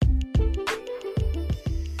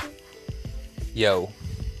Yo,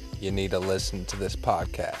 you need to listen to this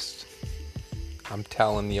podcast. I'm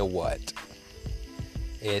telling you what,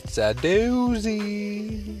 it's a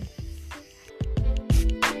doozy.